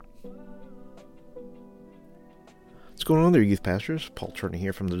What's going on there, youth pastors? Paul Turner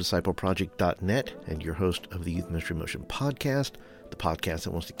here from thediscipleproject.net and your host of the Youth Ministry Motion podcast, the podcast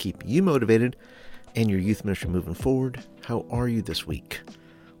that wants to keep you motivated and your youth ministry moving forward. How are you this week?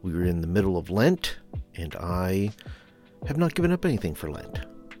 We were in the middle of Lent, and I have not given up anything for Lent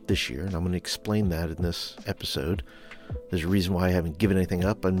this year, and I'm going to explain that in this episode. There's a reason why I haven't given anything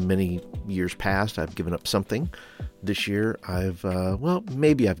up. In many years past, I've given up something. This year,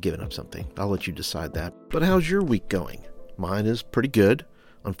 maybe I've given up something. I'll let you decide that. But how's your week going? Mine is pretty good.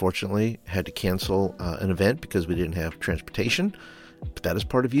 Unfortunately, had to cancel an event because we didn't have transportation. But that is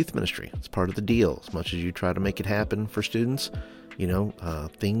part of youth ministry. It's part of the deal. As much as you try to make it happen for students,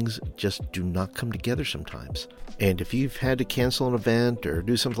 things just do not come together sometimes. And if you've had to cancel an event or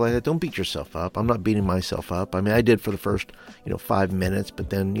do something like that, don't beat yourself up. I'm not beating myself up. I mean, I did for the first, 5 minutes,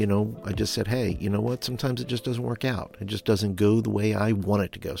 but then, I just said, hey, you know what? Sometimes it just doesn't work out. It just doesn't go the way I want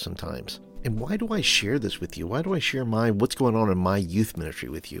it to go sometimes. And why do I share this with you? Why do I share what's going on in my youth ministry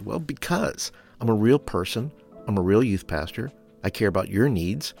with you? Well, because I'm a real person. I'm a real youth pastor. I care about your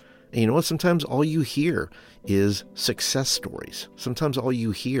needs. And you know what? Sometimes all you hear is success stories. Sometimes all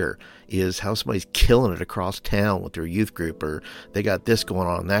you hear is how somebody's killing it across town with their youth group, or they got this going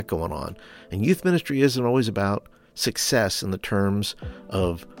on and that going on. And youth ministry isn't always about success in the terms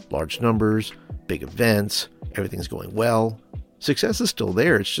of large numbers, big events, everything's going well. Success is still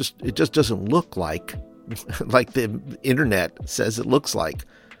there. It just doesn't look like the internet says it looks like.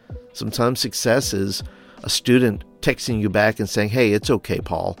 Sometimes success is a student texting you back and saying, hey, it's okay,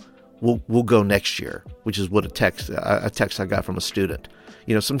 Paul. We'll go next year, which is what a text I got from a student.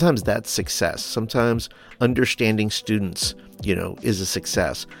 Sometimes that's success. Sometimes understanding students, is a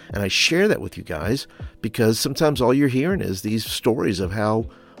success. And I share that with you guys because sometimes all you're hearing is these stories of how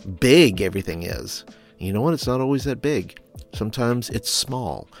big everything is. You know what? It's not always that big. Sometimes it's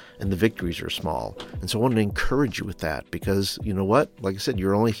small and the victories are small. And so I want to encourage you with that because you know what? Like I said,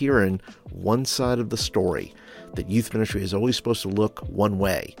 you're only hearing one side of the story, that youth ministry is always supposed to look one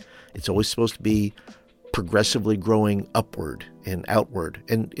way. It's always supposed to be progressively growing upward and outward.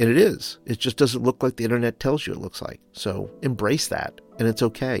 And it is. It just doesn't look like the internet tells you it looks like. So embrace that. And it's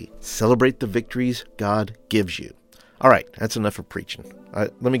okay. Celebrate the victories God gives you. All right. That's enough of preaching.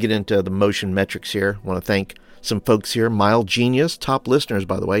 Let me get into the motion metrics here. I want to thank some folks here. Mile Genius, top listeners,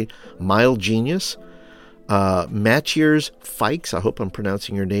 by the way. Mile Genius. Matchiers Fikes, I hope I'm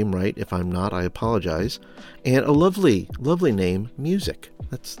pronouncing your name right. If I'm not, I apologize. And a lovely, lovely name, Music.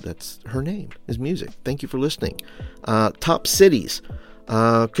 That's her name, is Music. Thank you for listening. Top cities,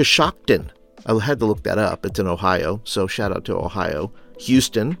 Coshocton. I had to look that up. It's in Ohio, so shout out to Ohio.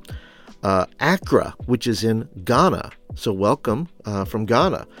 Houston, Accra, which is in Ghana. So welcome from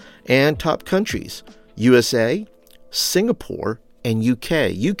Ghana. And top countries, USA, Singapore, and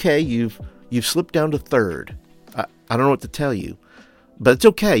UK. UK, You've slipped down to third. I don't know what to tell you, but it's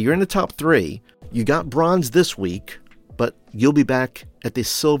okay. You're in the top 3. You got bronze this week, but you'll be back at the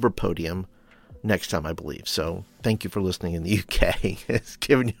silver podium next time, I believe. So thank you for listening in the UK. It's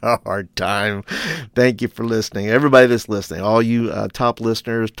giving you a hard time. Thank you for listening. Everybody that's listening, all you top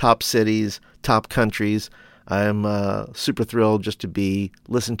listeners, top cities, top countries, I am super thrilled just to be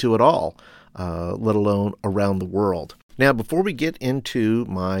listened to at all, let alone around the world. Now, before we get into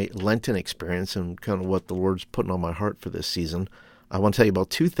my Lenten experience and kind of what the Lord's putting on my heart for this season, I want to tell you about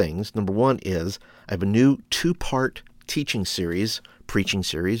 2 things. Number 1 is I have a new 2-part teaching series, preaching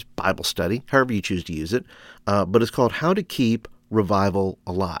series, Bible study, however you choose to use it, but it's called How to Keep Revival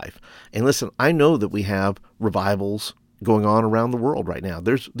Alive. And listen, I know that we have revivals going on around the world right now.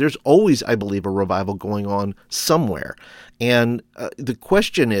 There's always, I believe, a revival going on somewhere. And the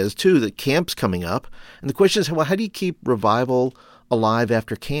question is, too, that camp's coming up. And the question is, well, how do you keep revival alive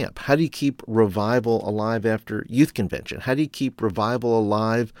after camp? How do you keep revival alive after youth convention? How do you keep revival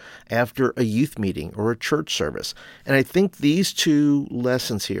alive after a youth meeting or a church service? And I think these 2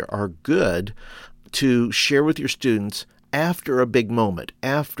 lessons here are good to share with your students after a big moment,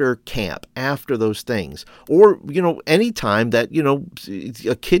 after camp, after those things. Or, any time that,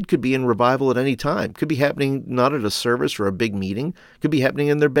 a kid could be in revival at any time. Could be happening not at a service or a big meeting. Could be happening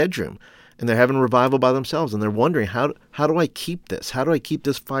in their bedroom. And they're having revival by themselves. And they're wondering, how do I keep this? How do I keep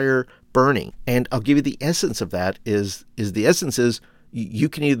this fire burning? And I'll give you the essence of that is you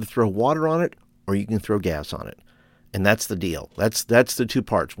can either throw water on it or you can throw gas on it. And that's the deal. That's the 2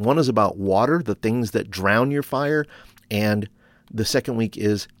 parts. One is about water, the things that drown your fire. And the second week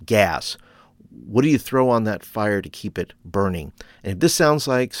is gas. What do you throw on that fire to keep it burning? And if this sounds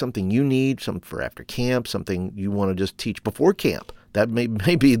like something you need, something for after camp, something you want to just teach before camp, That may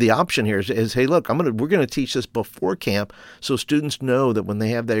be the option here is, hey, look, we're going to teach this before camp so students know that when they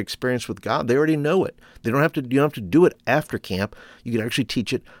have that experience with God, they already know it. You don't have to do it after camp. You can actually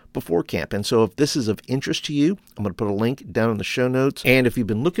teach it before camp. And so if this is of interest to you, I'm going to put a link down in the show notes. And if you've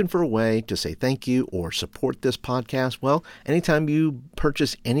been looking for a way to say thank you or support this podcast, well, anytime you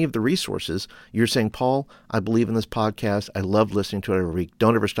purchase any of the resources, you're saying, Paul, I believe in this podcast. I love listening to it every week.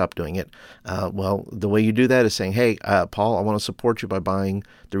 Don't ever stop doing it. Well, the way you do that is saying, hey, Paul, I want to support you by buying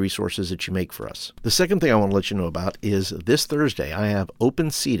the resources that you make for us. The second thing I want to let you know about is this Thursday, I have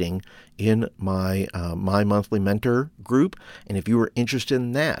open seating in my monthly mentor group. And if you are interested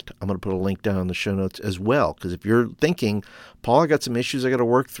in that, I'm going to put a link down in the show notes as well. Because if you're thinking, Paul, I got some issues I got to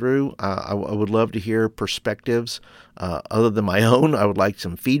work through, I would love to hear perspectives other than my own. I would like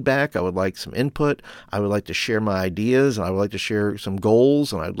some feedback. I would like some input. I would like to share my ideas, and I would like to share some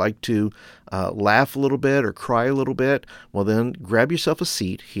goals, and I'd like to laugh a little bit or cry a little bit. Well, then grab yourself a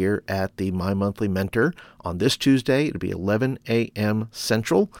seat here at the My Monthly Mentor on this Tuesday. It'll be 11 a.m.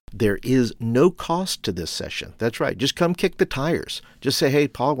 Central. There is no cost to this session. That's right. Just come kick the tires. Just say, hey,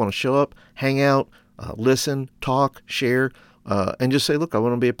 Paul, I want to show up, hang out, listen, talk, share, and just say, look, I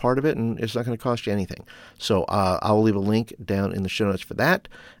want to be a part of it, and it's not going to cost you anything. So I'll leave a link down in the show notes for that,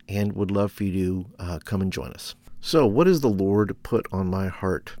 and would love for you to come and join us. So what does the Lord put on my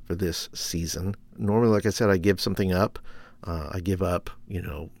heart for this season? Normally, like I said, I give something up. I give up,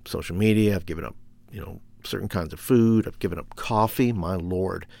 social media. I've given up, certain kinds of food. I've given up coffee. My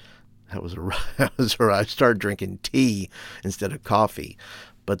Lord, that was I started drinking tea instead of coffee.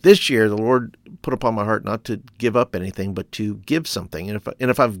 But this year, the Lord put upon my heart not to give up anything, but to give something. And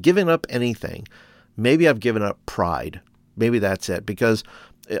if I've given up anything, maybe I've given up pride. Maybe that's it. Because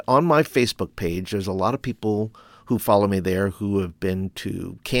on my Facebook page, there's a lot of people who follow me there who have been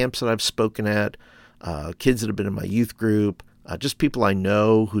to camps that I've spoken at, kids that have been in my youth group, just people I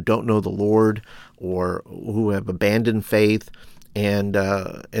know who don't know the Lord or who have abandoned faith. And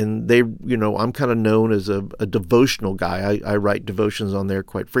they, I'm kind of known as a devotional guy. I write devotions on there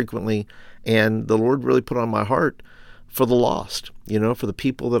quite frequently. And the Lord really put on my heart for the lost, for the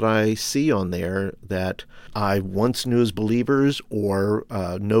people that I see on there that I once knew as believers or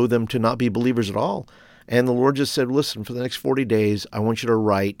know them to not be believers at all. And the Lord just said, listen, for the next 40 days, I want you to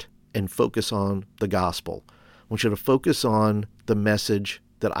write and focus on the gospel. I want you to focus on the message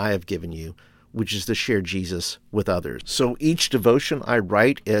that I have given you, which is to share Jesus with others. So each devotion I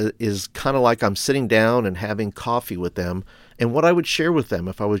write is kind of like I'm sitting down and having coffee with them, and what I would share with them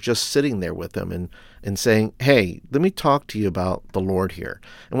if I was just sitting there with them and saying, hey, let me talk to you about the Lord here.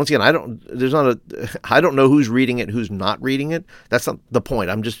 And once again, I don't know who's reading it, who's not reading it. That's not the point.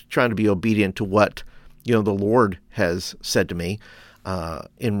 I'm just trying to be obedient to what, the Lord has said to me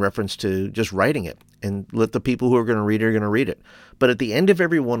in reference to just writing it. And let the people who are going to read it are going to read it. But at the end of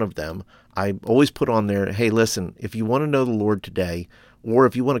every one of them, I always put on there, hey, listen, if you want to know the Lord today, or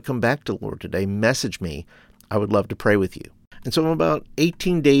if you want to come back to the Lord today, message me. I would love to pray with you. And so I'm about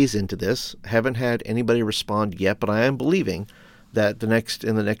 18 days into this. Haven't had anybody respond yet, but I am believing that in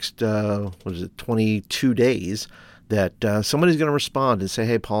the next 22 days, that somebody's going to respond and say,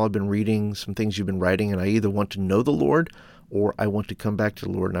 hey, Paul, I've been reading some things you've been writing, and I either want to know the Lord or I want to come back to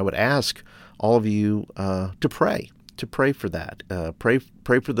the Lord. And I would ask all of you to pray for that. Pray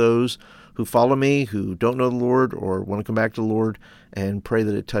for those who follow me, who don't know the Lord or want to come back to the Lord, and pray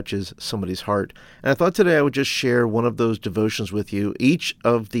that it touches somebody's heart. And I thought today I would just share one of those devotions with you. Each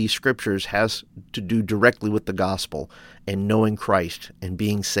of the scriptures has to do directly with the gospel and knowing Christ and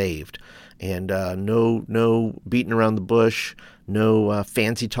being saved. And no beating around the bush, no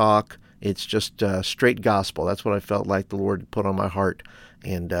fancy talk. It's just straight gospel. That's what I felt like the Lord put on my heart.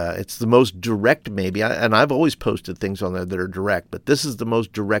 And it's the most direct, maybe. And I've always posted things on there that are direct, but this is the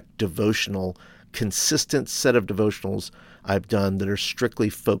most direct devotional, consistent set of devotionals I've done that are strictly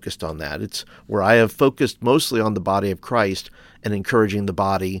focused on that. It's where I have focused mostly on the body of Christ and encouraging the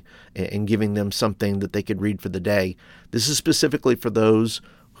body and giving them something that they could read for the day. This is specifically for those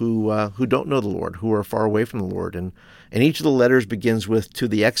who don't know the Lord, who are far away from the Lord. And each of the letters begins with, to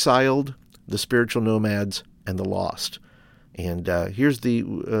the exiled, the spiritual nomads, and the lost. And here's the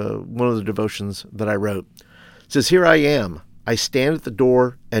one of the devotions that I wrote. It says, here I am. I stand at the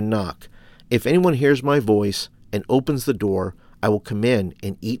door and knock. If anyone hears my voice and opens the door, I will come in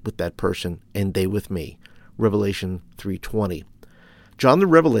and eat with that person and they with me. Revelation 3:20. John the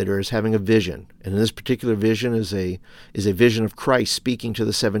Revelator is having a vision, and in this particular vision is a vision of Christ speaking to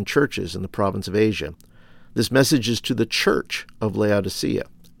the 7 churches in the province of Asia. This message is to the church of Laodicea,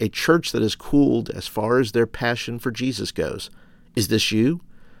 a church that has cooled as far as their passion for Jesus goes. Is this you?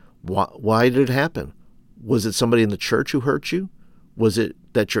 Why did it happen? Was it somebody in the church who hurt you? Was it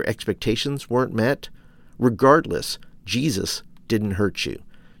that your expectations weren't met? Regardless, Jesus didn't hurt you.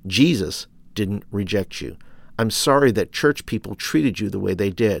 Jesus didn't reject you. I'm sorry that church people treated you the way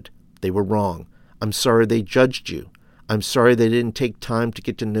they did. They were wrong. I'm sorry they judged you. I'm sorry they didn't take time to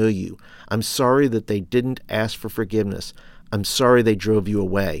get to know you. I'm sorry that they didn't ask for forgiveness. I'm sorry they drove you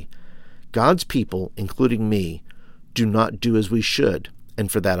away. God's people, including me, do not do as we should,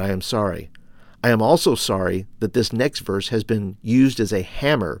 and for that I am sorry. I am also sorry that this next verse has been used as a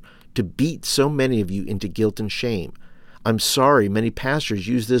hammer to beat so many of you into guilt and shame. I'm sorry many pastors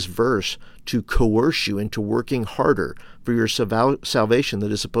use this verse to coerce you into working harder for your salvation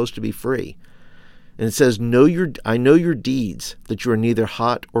that is supposed to be free. And it says, I know your deeds, that you are neither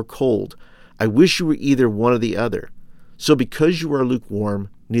hot or cold. I wish you were either one or the other. So because you are lukewarm,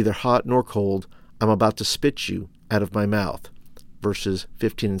 neither hot nor cold, I'm about to spit you out of my mouth. Verses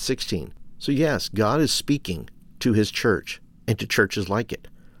 15 and 16. So yes, God is speaking to his church and to churches like it.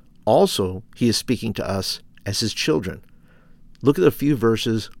 Also, he is speaking to us as his children. Look at a few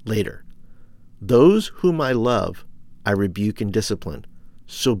verses later. Those whom I love, I rebuke and discipline.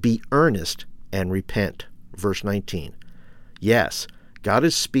 So be earnest and repent. Verse 19. Yes, God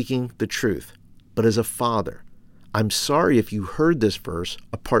is speaking the truth, but as a father, I'm sorry if you heard this verse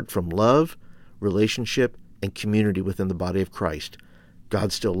apart from love, relationship, and community within the body of Christ.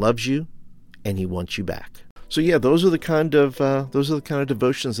 God still loves you, and he wants you back. So yeah, those are the kind of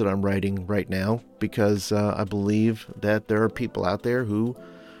devotions that I'm writing right now, because I believe that there are people out there who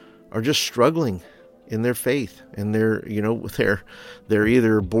are just struggling in their faith, and they're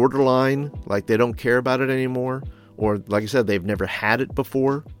either borderline, like they don't care about it anymore, or like I said, they've never had it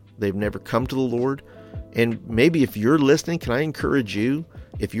before, they've never come to the Lord. And maybe if you're listening, can I encourage you,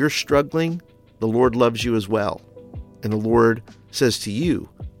 if you're struggling, the Lord loves you as well. And the Lord says to you,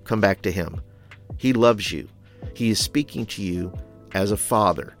 come back to him. He loves you. He is speaking to you as a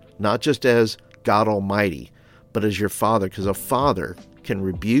father, not just as God Almighty, but as your father, because a father can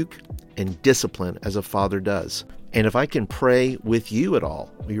rebuke and discipline as a father does. And if I can pray with you at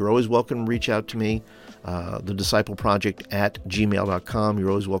all, you're always welcome to reach out to me, thediscipleproject@gmail.com. You're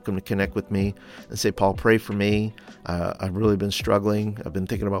always welcome to connect with me and say, Paul, pray for me. I've really been struggling. I've been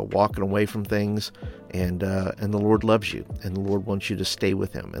thinking about walking away from things, and the Lord loves you, and the Lord wants you to stay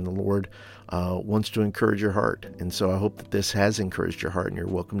with him, and the Lord wants to encourage your heart. And so I hope that this has encouraged your heart, and you're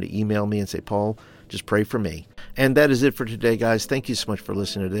welcome to email me and say, Paul, just pray for me. And that is it for today, guys. Thank you so much for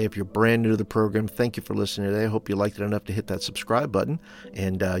listening today. If you're brand new to the program, thank you for listening today. I hope you liked it enough to hit that subscribe button,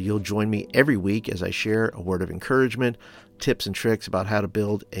 and you'll join me every week as I share a word of encouragement, tips and tricks about how to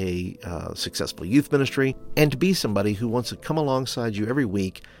build a successful youth ministry, and to be somebody who wants to come alongside you every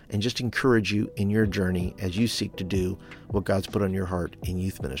week and just encourage you in your journey as you seek to do what God's put on your heart in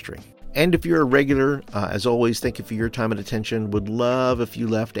youth ministry. And if you're a regular, as always, thank you for your time and attention. Would love if you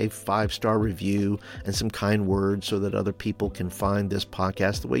left a 5-star review and some kind words so that other people can find this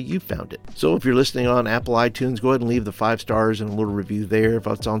podcast the way you found it. So if you're listening on Apple iTunes, go ahead and leave the 5 stars and a little review there. If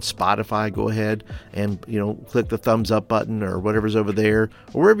it's on Spotify, go ahead and click the thumbs up button or whatever's over there,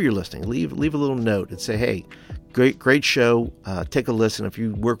 or wherever you're listening. Leave a little note and say, hey, great show. Take a listen. If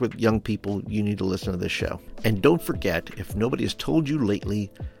you work with young people, you need to listen to this show. And don't forget, if nobody has told you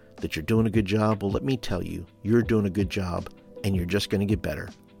lately that you're doing a good job, well, let me tell you, you're doing a good job, and you're just going to get better.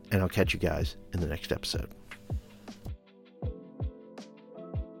 And I'll catch you guys in the next episode.